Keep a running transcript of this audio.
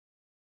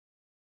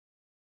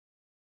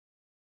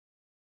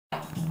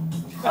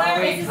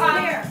Clear is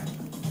clear.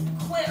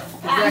 Clear.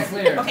 Is that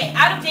clear? Okay,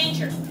 out of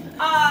danger.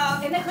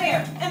 In the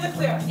clear. In the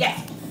clear. Yes.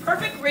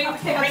 Perfect ringing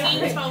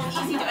tone,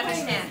 easy to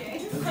understand.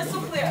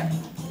 Crystal clear.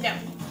 No.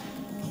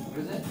 What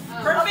is it?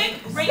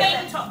 Perfect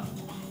ringing tone.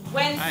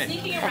 When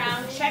sneaking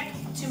around, check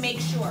to make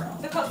sure.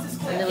 The coast is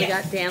clear. And then we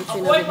got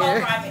dancing Avoid over while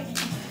here. driving.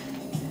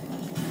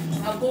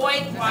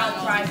 Avoid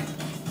while driving.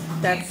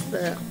 That's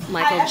the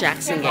Michael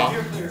Jackson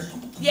game.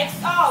 Yes.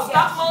 Oh,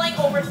 stop mulling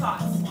over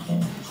thoughts.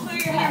 Clear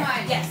your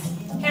head. Yes.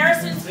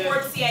 Harrison's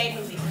Ford CIA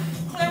movie.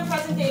 Clear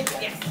present day.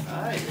 Yes.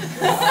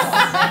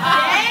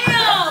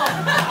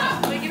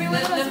 Damn! Wait, give me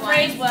one of The those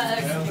phrase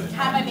ones. was,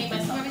 have I made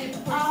myself?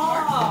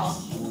 Oh.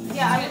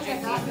 Yeah, I would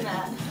check after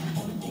that.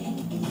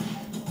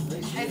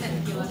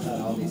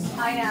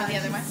 I know. The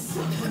other one.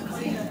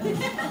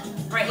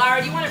 Right,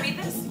 Lara, do you want to read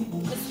this?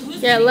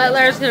 Yeah,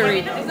 Lara's gonna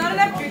read. It's not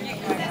enough drinking.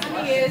 The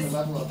necessity is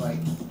level of like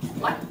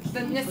what?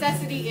 The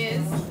necessity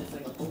is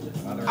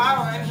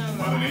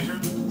Mother Nature?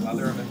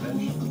 Mother of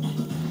invention.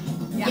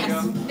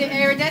 yes. The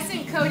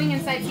iridescent coating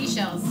inside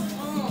seashells.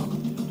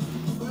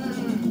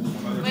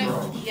 Mother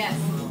Pearl. Yes.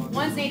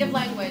 One's native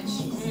language.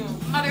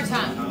 Mother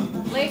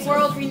tongue. Late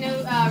world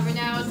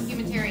renowned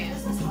humanitarian.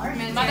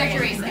 Mother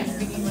Teresa.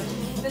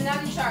 The nun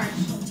in charge.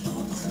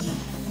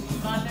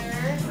 Mother.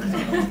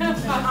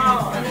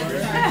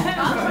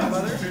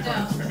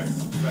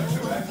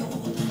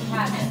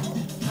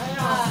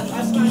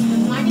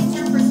 Mining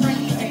term for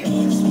striking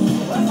tables.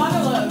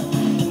 Mother love.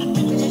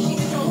 Which is she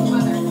controls the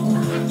mother.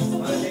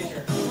 Mother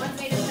Nature. One's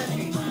native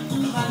country.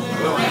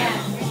 Motherland.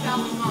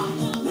 Yourself and mom.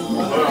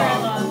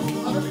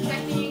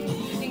 Overprotecting,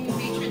 using the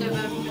hatred of a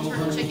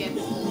maternal chicken.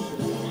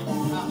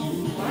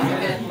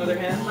 Mother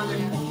hen. Mother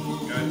hen.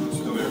 Guys who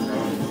steal your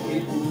car.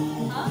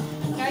 Huh?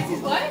 Guys,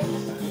 who's what?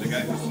 The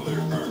guy who stole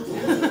your car.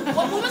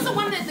 What was the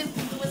one that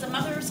was a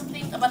mother or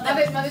something? About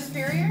the Mother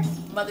superior?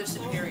 Mother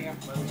superior.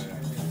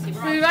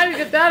 We gotta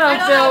get that on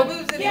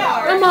film.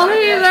 Yeah. Come on,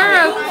 hey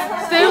Lara,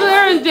 stay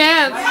there and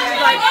dance.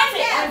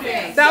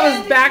 That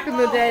was back in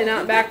the day,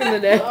 not back in the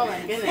day. Oh my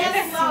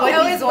goodness.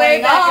 What is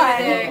way back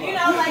in the day. You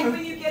know, like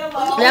when you get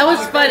along. That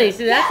was funny.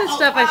 See, that's the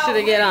stuff I should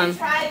have get on.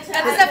 That's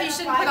the stuff you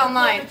shouldn't put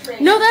online.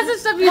 No, that's the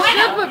stuff you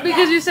should put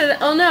because you said,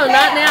 oh no,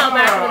 not now,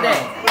 back in the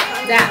day.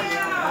 That.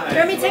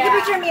 Romi, take a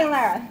picture of me and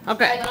Lara.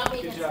 Okay.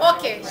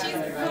 Okay, she's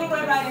Little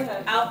Red Riding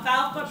Hood.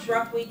 Alfalfa,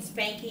 buckwheat,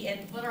 Spanky,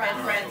 and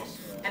friends.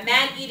 A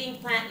man-eating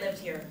plant lived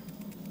here.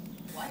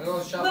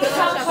 Little shop. Little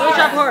Shop Little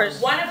Shop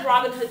Horse. One of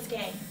Robin Hood's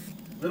gang.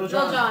 Little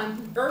Little John.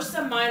 John.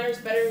 Ursa Minor's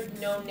better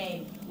known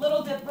name.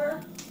 Little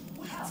Dipper.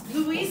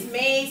 Louise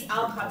May's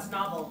Alcott's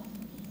novel.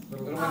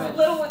 Little Women.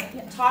 Little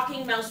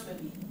Talking Mouse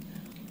movie.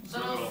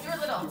 Little. You're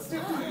little.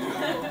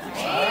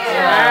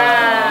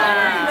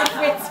 Yeah.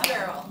 Red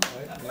Squirrel.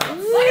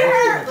 Look at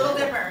her. Little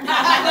Dipper. No.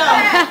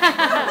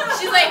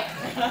 She's like,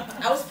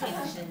 I was paying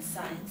attention in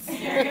science.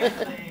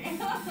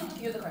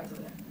 You're the cards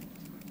over there.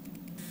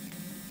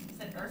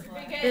 Said Ursula.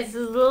 This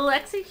is little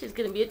Lexi. She's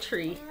gonna be a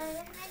tree.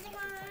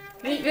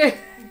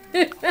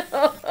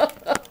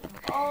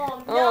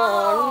 Oh no.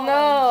 Oh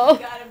no. You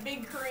got a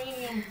big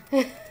cranium.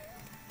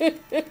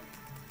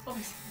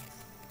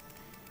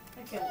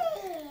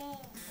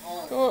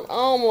 Oh,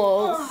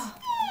 almost.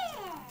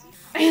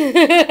 Wait.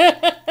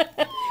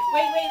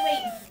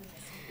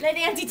 Let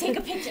Auntie take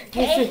a picture,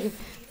 okay?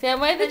 Stand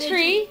by the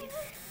tree.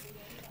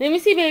 Let me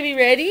see, baby.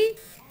 Ready?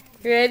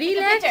 Ready, Take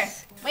a Lex? picture.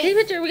 Wait. Take a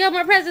picture. We got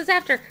more presents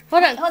after.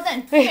 Hold on. Hold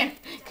on. Here.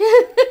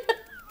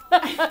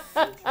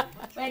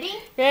 Ready?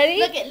 Ready?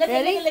 Look it.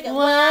 Ready? Look it.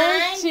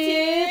 1,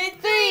 2,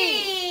 3.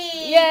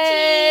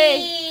 Yay!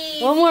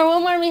 Cheese. One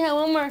more, Mija.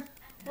 One more.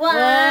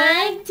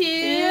 1,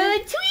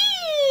 2,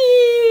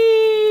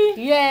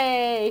 3.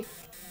 Yay!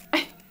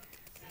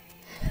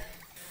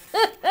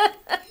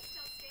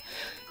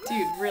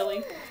 Dude,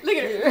 really? Look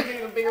at her. Look at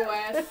her bigger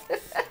ass.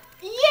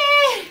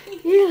 Yay!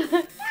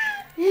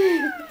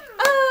 Yeah.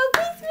 Oh,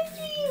 Christmas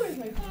tree. Where's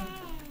my phone?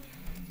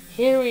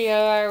 Here we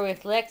are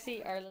with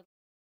Lexi, our little